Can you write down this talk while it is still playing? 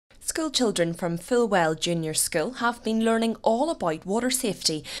School children from Fulwell Junior School have been learning all about water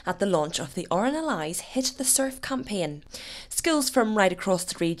safety at the launch of the RNLI's Hit the Surf campaign. Schools from right across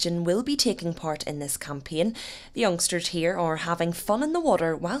the region will be taking part in this campaign. The youngsters here are having fun in the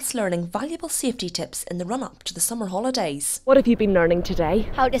water whilst learning valuable safety tips in the run-up to the summer holidays. What have you been learning today?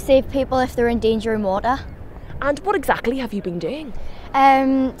 How to save people if they're in danger in water. And what exactly have you been doing?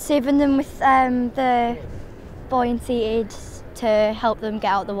 Saving them with the buoyancy aids to help them get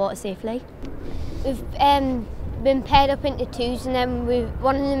out of the water safely. We've been paired up into twos, and then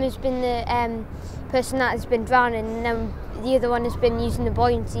one of them has been the person that has been drowning, and then the other one has been using the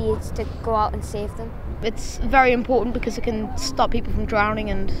buoyancy aids to go out and save them. It's very important because it can stop people from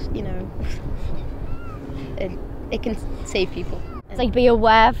drowning, and you know, it can save people. It's like be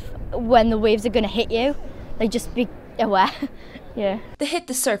aware when the waves are going to hit you. Like just be aware. Yeah. The Hit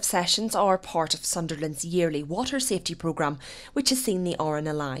the Surf sessions are part of Sunderland's yearly water safety programme, which has seen the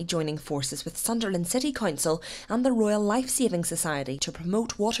RNLI joining forces with Sunderland City Council and the Royal Life Saving Society to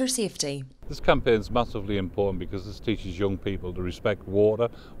promote water safety. This campaign is massively important because this teaches young people to respect water,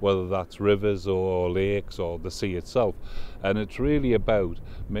 whether that's rivers or lakes or the sea itself. And it's really about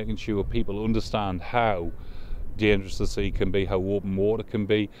making sure people understand how dangerous the sea can be, how open water can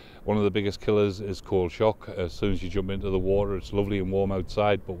be. One of the biggest killers is cold shock. As soon as you jump into the water, it's lovely and warm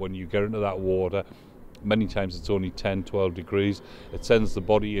outside, but when you get into that water, many times it's only 10-12 degrees. It sends the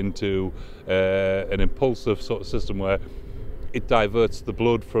body into an impulsive sort of system where it diverts the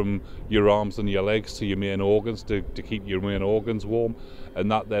blood from your arms and your legs to your main organs to keep your main organs warm, and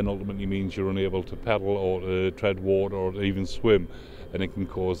that then ultimately means you're unable to pedal or to tread water or to even swim, and it can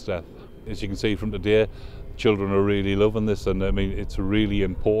cause death. As you can see from today, children are really loving this, and I mean it's really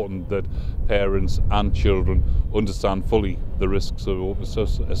important that parents and children understand fully the risks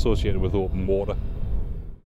associated with open water.